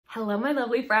Hello, my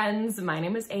lovely friends. My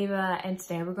name is Ava, and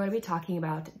today we're going to be talking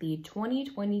about the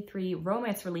 2023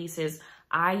 romance releases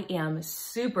I am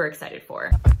super excited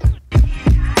for.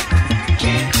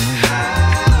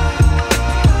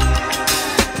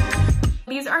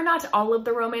 These are not all of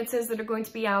the romances that are going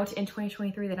to be out in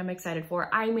 2023 that I'm excited for.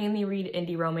 I mainly read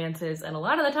indie romances, and a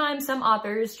lot of the time some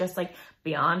authors just like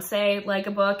Beyonce like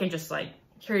a book and just like,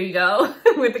 here you go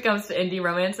when it comes to indie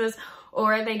romances,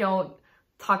 or they don't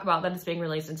talk about that it's being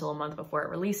released until a month before it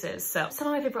releases. So some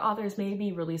of my favorite authors may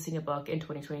be releasing a book in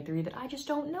 2023 that I just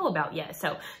don't know about yet.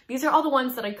 So these are all the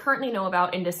ones that I currently know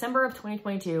about in December of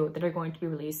 2022 that are going to be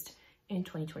released in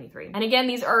 2023. And again,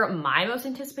 these are my most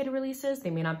anticipated releases. They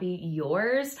may not be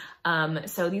yours.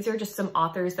 So these are just some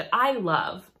authors that I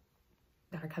love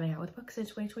that are coming out with books in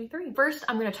 2023. First,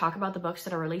 I'm going to talk about the books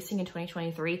that are releasing in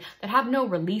 2023 that have no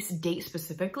release date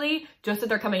specifically, just that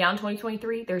they're coming out in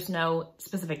 2023. There's no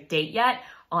specific date yet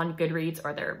on Goodreads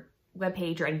or their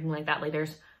webpage or anything like that. Like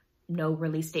there's no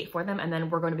release date for them. And then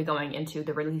we're going to be going into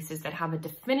the releases that have a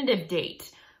definitive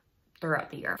date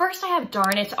throughout the year. First, I have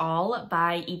Darn It All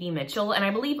by Evie Mitchell, and I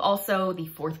believe also the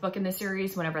fourth book in this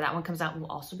series, whenever that one comes out, will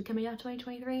also be coming out in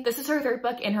 2023. This is her third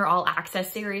book in her All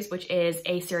Access series, which is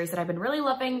a series that I've been really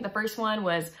loving. The first one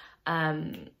was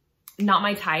Not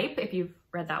My Type, if you've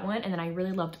read that one, and then I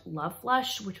really loved Love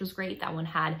Flush, which was great. That one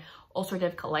had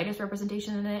ulcerative colitis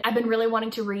representation in it. I've been really wanting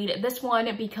to read this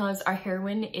one because our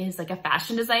heroine is like a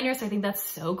fashion designer, so I think that's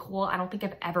so cool. I don't think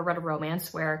I've ever read a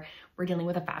romance where we're dealing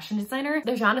with a fashion designer.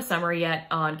 There's not a summary yet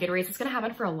on Goodreads. It's gonna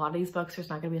happen for a lot of these books. There's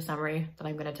not gonna be a summary that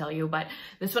I'm gonna tell you, but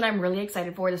this one I'm really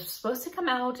excited for. This was supposed to come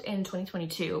out in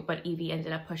 2022, but Evie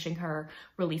ended up pushing her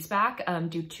release back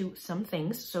due to some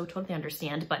things, so totally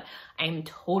understand, but I'm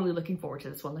totally looking forward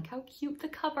to this one. Look how cute the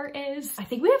cover is. I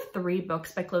think we have 3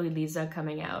 books by Chloe Lisa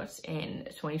coming out in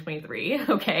 2023,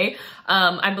 okay?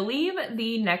 I believe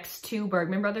the next 2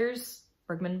 Bergman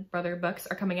Brother books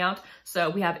are coming out.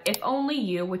 So we have If Only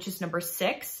You, which is number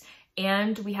 6,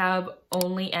 and we have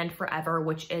Only and Forever,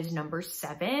 which is number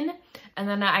 7. And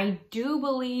then I do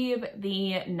believe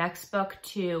the next book,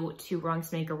 Two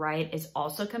Wrongs Make a Right, is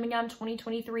also coming out in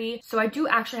 2023. So I do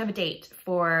actually have a date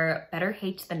for Better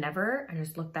Hate Than Never. I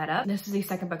just looked that up. This is the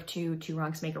second book, Two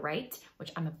Wrongs Make a Right,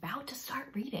 which I'm about to start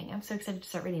reading. I'm so excited to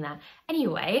start reading that.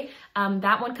 Anyway,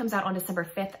 that one comes out on December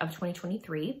 5th of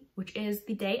 2023, which is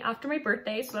the day after my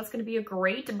birthday. So that's going to be a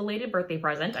great belated birthday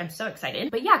present. I'm so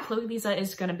excited. But yeah, Chloe Lisa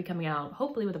is going to be coming out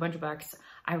hopefully with a bunch of books.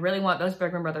 I really want those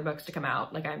Bergman Brother books to come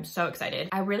out. Like, I'm so excited.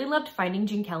 I really loved Finding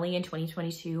Jean Kelly in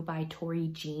 2022 by Tori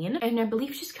Jean. And I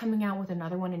believe she's coming out with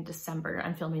another one in December.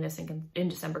 I'm filming this in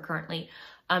December currently.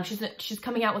 She's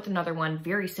coming out with another one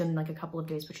very soon, like a couple of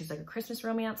days, which is like a Christmas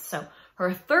romance. So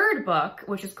her third book,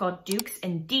 which is called Dukes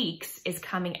and Deeks, is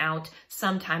coming out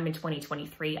sometime in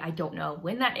 2023. I don't know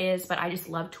when that is, but I just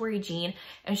love Tori Jean.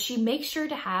 And she makes sure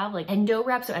to have like endo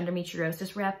rep, so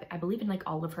endometriosis rep, I believe in like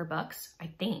all of her books, I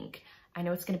think. I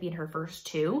know it's going to be in her first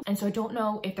 2. And so I don't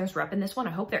know if there's rep in this one.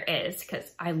 I hope there is, because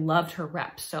I loved her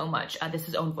rep so much. This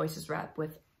is Own Voices rep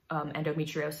with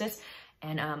endometriosis.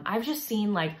 And I've just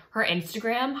seen like her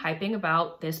Instagram hyping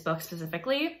about this book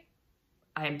specifically.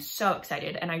 I'm so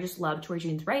excited, and I just love Tori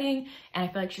Jean's writing, and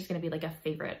I feel like she's gonna be like a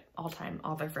favorite all-time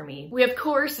author for me. We of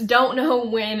course don't know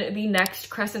when the next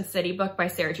Crescent City book by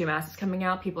Sarah J. Maas is coming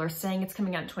out. People are saying it's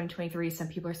coming out in 2023. Some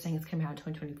people are saying it's coming out in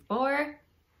 2024.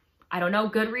 I don't know.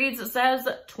 Goodreads, it says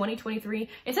 2023.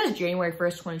 It says January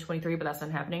 1st, 2023, but that's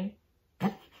not happening.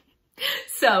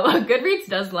 So Goodreads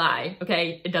does lie,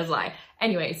 okay? It does lie.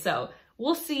 Anyway, so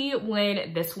we'll see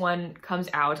when this one comes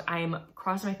out. I'm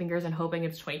crossing my fingers and hoping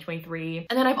it's 2023.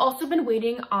 And then I've also been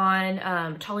waiting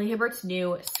on Talia Hibbert's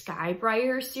new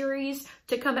Skybriar series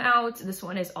to come out. This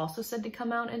one is also said to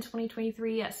come out in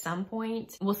 2023 at some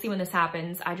point. We'll see when this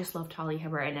happens. I just love Talia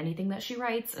Hibbert and anything that she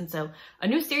writes. And so a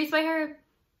new series by her,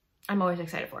 I'm always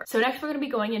excited for it. So next we're gonna be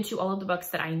going into all of the books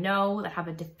that I know that have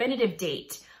a definitive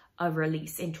date of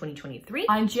release in 2023.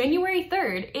 On January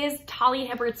 3rd is Talia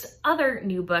Hibbert's other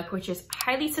new book, which is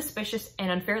Highly Suspicious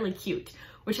and Unfairly Cute,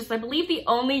 which is, I believe, the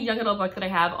only young adult book that I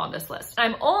have on this list.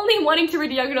 I'm only wanting to read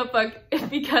the young adult book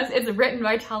because it's written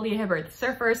by Talia Hibbert. It's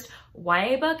her first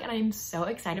YA book, and I'm so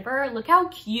excited for her. Look how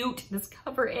cute this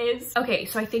cover is. Okay,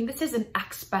 so I think this is an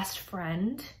ex-best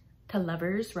friend to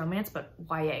lovers romance, but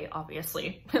YA,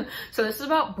 obviously. So this is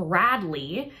about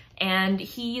Bradley, and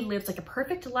he lives like a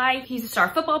perfect life. He's a star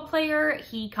football player.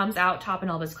 He comes out top in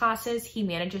all of his classes. He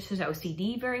manages his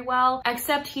OCD very well,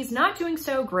 except he's not doing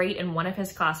so great in one of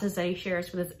his classes that he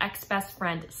shares with his ex-best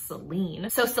friend, Celine.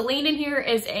 So Celine in here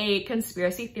is a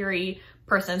conspiracy theory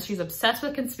person. She's obsessed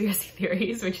with conspiracy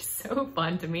theories, which is so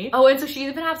fun to me. Oh, and so she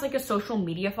even has like a social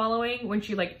media following when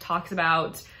she like talks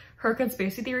about her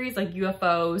conspiracy theories like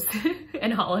UFOs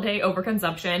and holiday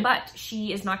overconsumption, but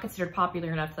she is not considered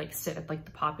popular enough to like sit at like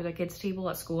the popular kids table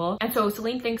at school. And so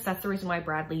Celine thinks that's the reason why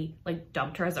Bradley like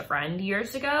dumped her as a friend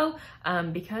years ago,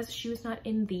 because she was not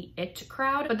in the it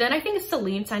crowd. But then I think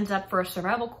Celine signs up for a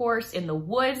survival course in the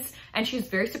woods, and she's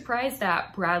very surprised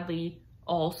that Bradley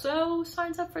also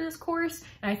signs up for this course,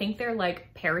 and I think they're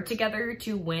like paired together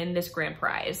to win this grand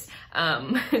prize.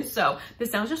 So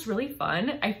this sounds just really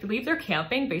fun. I believe they're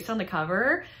camping based on the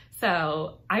cover,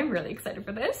 so I'm really excited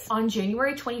for this. On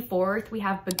January 24th, we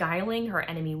have Beguiling Her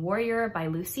Enemy Warrior by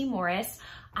Lucy Morris.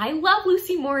 I love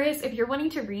Lucy Morris. If you're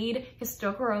wanting to read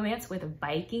historical romance with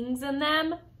Vikings in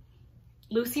them,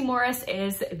 Lucy Morris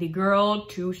is the girl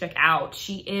to check out.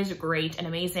 She is great and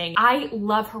amazing. I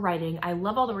love her writing. I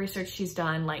love all the research she's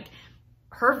done. Like,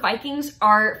 her Vikings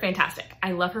are fantastic.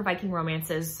 I love her Viking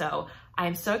romances, so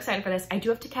I'm so excited for this. I do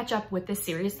have to catch up with this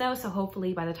series though, so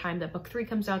hopefully by the time that book 3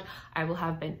 comes out, I will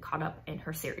have been caught up in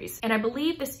her series. And I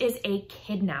believe this is a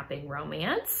kidnapping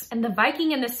romance. And the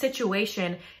Viking in this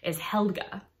situation is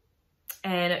Helga.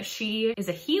 And she is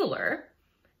a healer,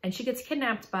 and she gets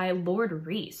kidnapped by Lord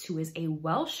Rhys, who is a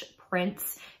Welsh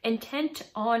prince intent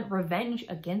on revenge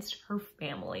against her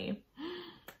family.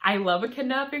 I love a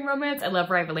kidnapping romance. I love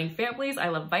rivaling families. I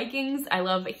love Vikings. I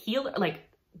love like,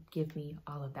 give me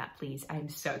all of that, please. I'm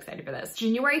so excited for this.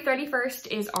 January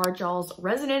 31st is Argyll's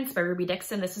Resonance by Ruby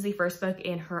Dixon. This is the first book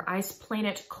in her Ice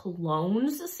Planet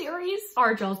Clones series.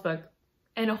 Argyll's book,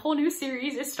 and a whole new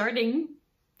series is starting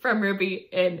from Ruby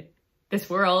in this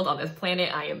world, on this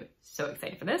planet. I am so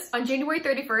excited for this. On January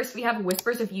 31st, we have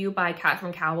Whispers of You by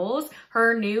Katherine Cowles,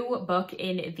 her new book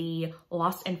in the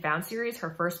Lost and Found series,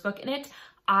 her first book in it.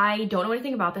 I don't know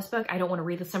anything about this book. I don't want to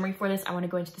read the summary for this. I want to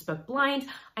go into this book blind.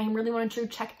 I really wanted to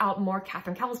check out more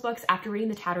Katherine Cowles books after reading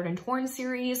the Tattered and Torn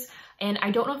series. And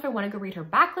I don't know if I want to go read her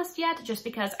backlist yet, just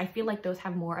because I feel like those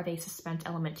have more of a suspense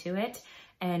element to it.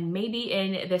 And maybe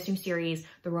in this new series,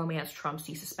 the romance trumps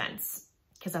the suspense,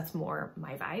 because that's more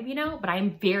my vibe, you know? But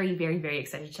I'm very, very, very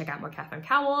excited to check out more Katherine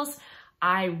Cowles.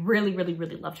 I really, really,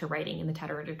 really loved her writing in the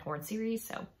Tattered and Torn series,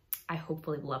 so I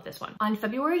hopefully will love this one. On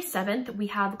February 7th, we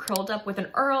have Curled Up with an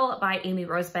Earl by Amy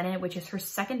Rose Bennett, which is her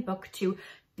second book to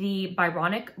the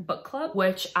Byronic Book Club,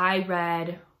 which I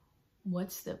read.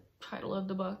 What's the title of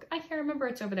the book? I can't remember.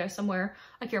 It's over there somewhere.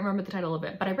 I can't remember the title of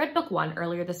it, but I read book 1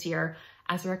 earlier this year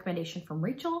as a recommendation from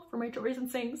Rachel Reason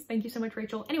Sings. Thank you so much,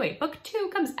 Rachel. Anyway, book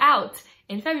 2 comes out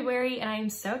in February, and I am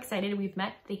so excited. We've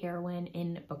met the heroine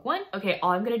in book 1. Okay,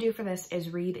 all I'm gonna do for this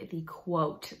is read the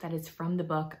quote that is from the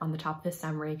book on the top of the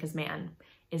summary, because man,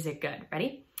 is it good.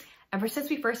 Ready? Ever since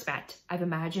we first met, I've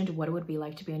imagined what it would be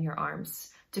like to be in your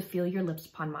arms, to feel your lips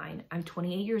upon mine. I'm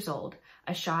 28 years old,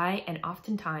 a shy and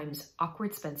oftentimes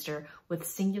awkward spinster with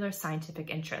singular scientific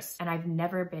interests, and I've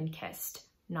never been kissed.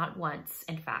 Not once,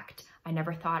 in fact. I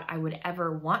never thought I would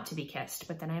ever want to be kissed,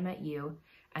 but then I met you,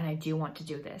 and I do want to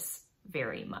do this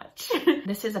very much.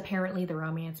 This is apparently the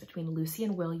romance between Lucy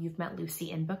and Will. You've met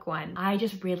Lucy in book 1. I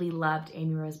just really loved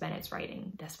Amy Rose Bennett's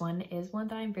writing. This one is one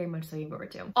that I'm very much looking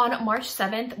forward to. On March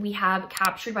 7th, we have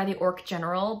Captured by the Orc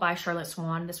General by Charlotte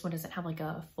Swan. This one doesn't have like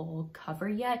a full cover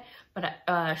yet, but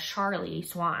Charlie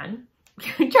Swan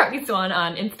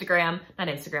on Instagram, not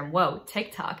Instagram, whoa,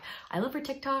 TikTok. I love her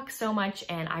TikTok so much,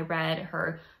 and I read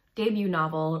her debut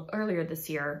novel earlier this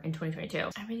year in 2022.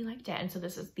 I really liked it, and so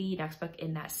this is the next book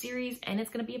in that series, and it's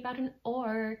gonna be about an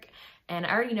orc, and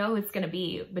I already know who it's gonna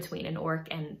be between an orc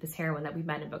and this heroine that we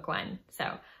met in book 1.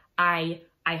 So I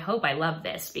hope I love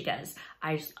this, because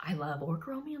I love orc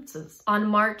romances. On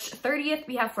March 30th,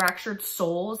 we have Fractured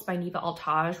Souls by Neva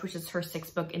Altaj, which is her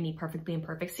 6th book in the Perfectly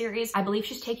Imperfect series. I believe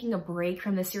she's taking a break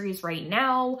from the series right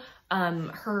now.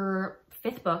 Her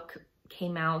 5th book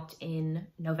came out in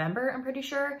November, I'm pretty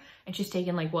sure, and she's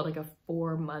taken like a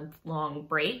 4-month-long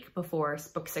break before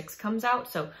book 6 comes out.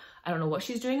 So I don't know what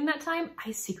she's doing in that time.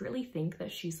 I secretly think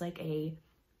that she's like a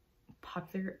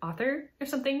popular author or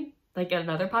something, like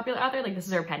another popular author, like this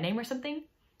is her pen name or something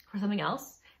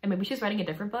else, and maybe she's writing a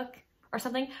different book or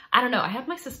something. I don't know. I have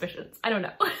my suspicions. I don't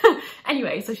know.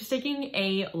 Anyway, so she's taking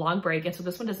a long break, and so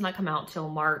this one does not come out till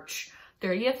March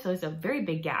 30th. So there's a very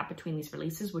big gap between these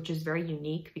releases, which is very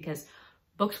unique because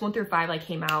books 1 through 5 like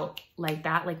came out like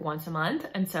that, like once a month.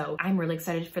 And so I'm really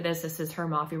excited for this. This is her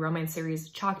Mafia romance series,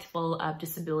 chock full of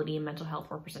disability and mental health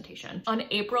representation. On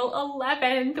April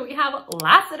 11th, we have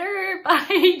Lassiter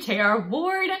by J.R.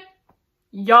 Ward.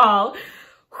 Y'all,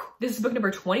 this is book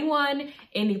number 21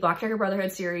 in the Black Tiger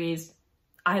Brotherhood series.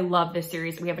 I love this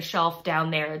series. We have a shelf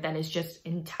down there that is just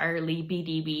entirely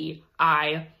BDB.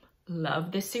 I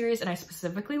love this series, and I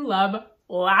specifically love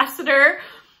Lassiter.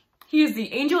 He is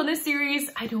the angel in this series.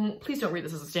 Please don't read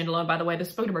this as a standalone, by the way. This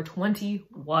is book number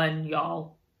 21,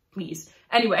 y'all. Please.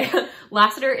 Anyway,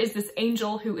 Lassiter is this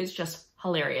angel who is just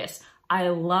hilarious. I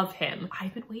love him.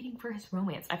 I've been waiting for his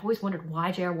romance. I've always wondered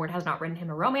why J.R. Ward has not written him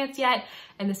a romance yet,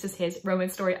 and this is his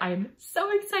romance story I'm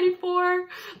so excited for.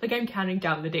 Like, I'm counting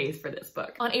down the days for this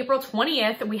book. On April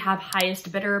 20th, we have Highest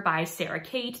Bidder by Sarah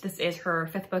Kate. This is her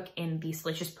 5th book in the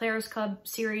Salacious Players Club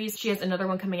series. She has another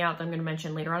one coming out that I'm going to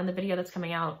mention later on in the video that's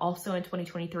coming out also in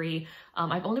 2023.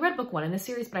 I've only read book 1 in this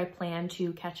series, but I plan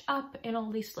to catch up in all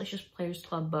these Salacious Players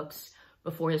Club books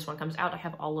before this one comes out. I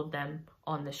have all of them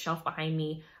on the shelf behind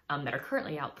me that are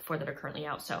currently out, the 4 that are currently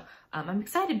out. So I'm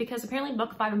excited because apparently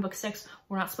book 5 and book 6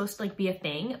 were not supposed to like be a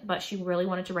thing, but she really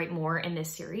wanted to write more in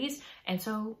this series. And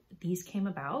so these came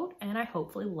about and I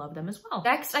hopefully love them as well.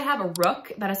 Next, I have a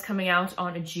Rook that is coming out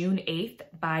on June 8th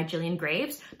by Gillian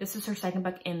Graves. This is her 2nd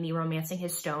book in the Romancing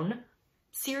His Stone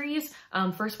series.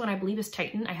 First one I believe is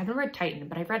Titan. I haven't read Titan,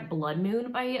 but I've read Blood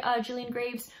Moon by Gillian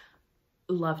Graves.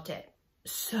 Loved it.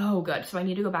 So good. So I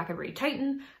need to go back and read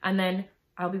Titan, and then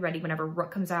I'll be ready whenever Rook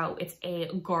comes out. It's a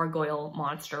gargoyle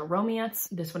monster romance.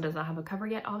 This one does not have a cover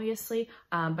yet, obviously,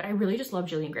 but I really just love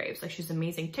Gillian Graves. Like, she's an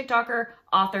amazing TikToker,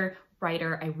 author,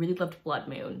 writer. I really loved Blood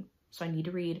Moon, so I need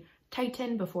to read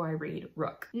Titan before I read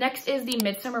Rook. Next is The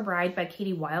Midsummer Bride by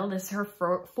Katie Weil. This is her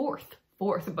fourth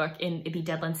book in the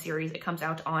Deadlands series. It comes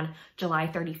out on July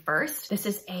 31st. This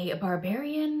is a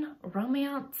barbarian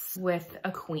romance with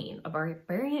a queen, a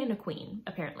barbarian and a queen,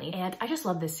 apparently. And I just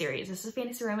love this series. This is a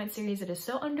fantasy romance series that is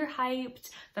so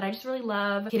underhyped that I just really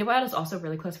love. Katie Weil is also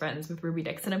really close friends with Ruby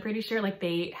Dixon, I'm pretty sure. Like,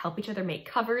 they help each other make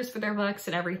covers for their books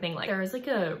and everything. Like, there is like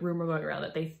a rumor going around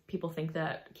that people think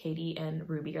that Katie and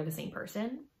Ruby are the same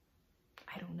person.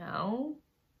 I don't know.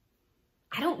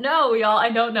 Y'all. I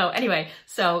don't know. Anyway,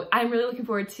 so I'm really looking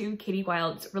forward to Katie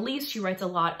Weil's release. She writes a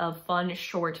lot of fun,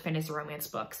 short fantasy romance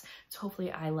books. So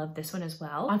hopefully I love this one as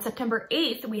well. On September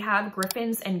 8th, we have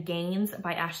Griffins and Gains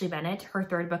by Ashley Bennett, her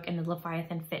 3rd book in the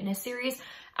Leviathan Fitness series.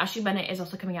 Ashley Bennett is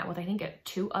also coming out with, I think,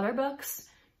 2 other books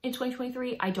in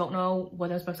 2023. I don't know what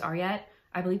those books are yet.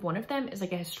 I believe one of them is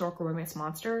like a historical romance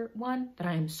monster one that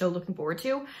I am so looking forward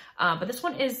to. But this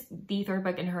one is the 3rd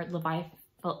book in her Leviathan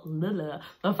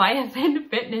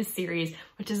Fitness series,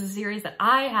 which is a series that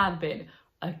I have been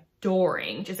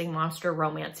adoring. Which is a monster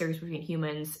romance series between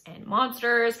humans and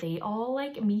monsters. They all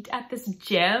like meet at this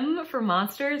gym for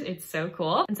monsters. It's so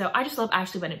cool. And so I just love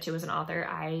Ashley Bennett too as an author.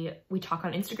 We talk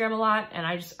on Instagram a lot, and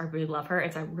I really love her.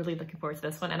 And so I'm really looking forward to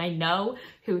this one. And I know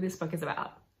who this book is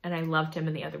about. And I loved him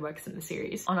in the other books in the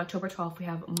series. On October 12th, we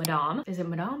have Madame. Is it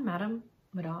Madame?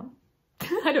 Madame?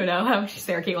 I don't know how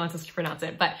Sarah Kate wants us to pronounce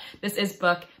it, but this is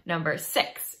book number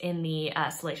 6 in the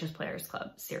Salacious Players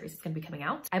Club series. It's going to be coming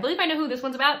out. I believe I know who this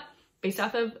one's about based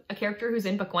off of a character who's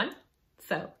in book 1.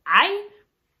 So I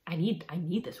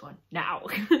need this one now.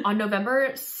 On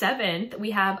November 7th, we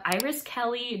have Iris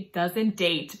Kelly Doesn't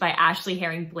Date by Ashley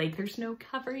Herring Blake. There's no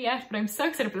cover yet, but I'm so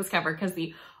excited for this cover because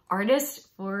the artist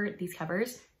for these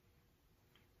covers,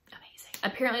 amazing.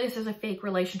 Apparently this is a fake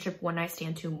relationship, one night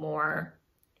stand to more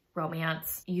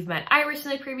romance. You've met Iris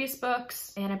in the previous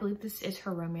books, and I believe this is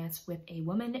her romance with a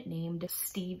woman named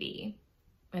Stevie,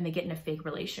 and they get in a fake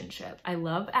relationship. I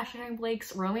love Ashley Herring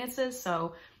Blake's romances,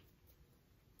 so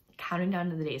counting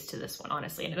down to the days to this one,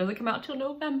 honestly, and it doesn't come out till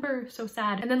November. So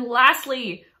sad. And then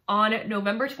lastly, on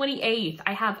November 28th,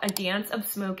 I have A Dance of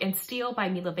Smoke and Steel by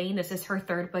Mila Vane. This is her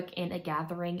 3rd book in A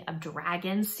Gathering of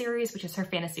Dragons series, which is her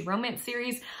fantasy romance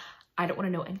series. I don't want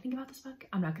to know anything about this book.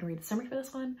 I'm not going to read the summary for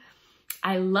this one.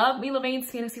 I love Mila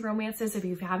Vane's fantasy romances. If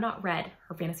you have not read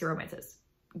her fantasy romances,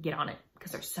 get on it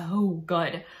because they're so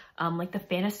good. Like, the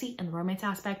fantasy and the romance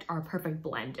aspect are a perfect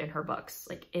blend in her books.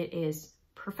 Like, it is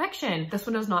perfection. This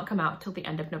one does not come out till the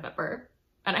end of November.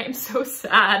 And I am so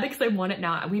sad because I want it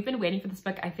now. We've been waiting for this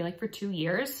book, I feel like, for 2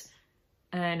 years.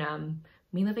 And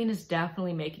Mila Vane is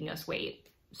definitely making us wait.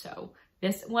 So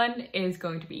this one is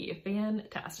going to be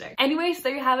fantastic. Anyways,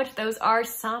 there you have it. Those are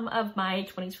some of my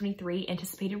 2023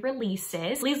 anticipated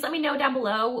releases. Please let me know down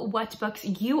below what books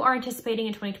you are anticipating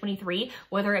in 2023,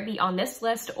 whether it be on this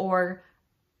list or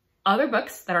other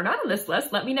books that are not on this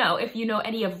list. Let me know. If you know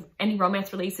any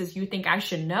romance releases you think I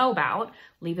should know about,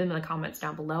 leave them in the comments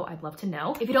down below. I'd love to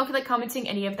know. If you don't feel like commenting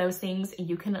any of those things,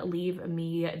 you can leave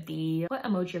me what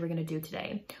emoji are we gonna do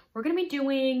today? We're gonna be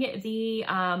doing the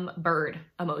bird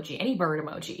emoji, any bird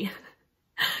emoji.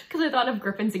 Because I thought of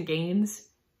Griffins and Gains.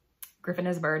 Griffin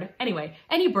as a bird. Anyway,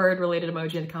 any bird related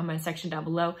emoji in the comment section down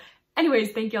below.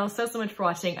 Anyways, thank y'all so much for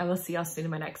watching. I will see y'all soon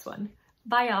in my next one.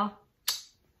 Bye y'all.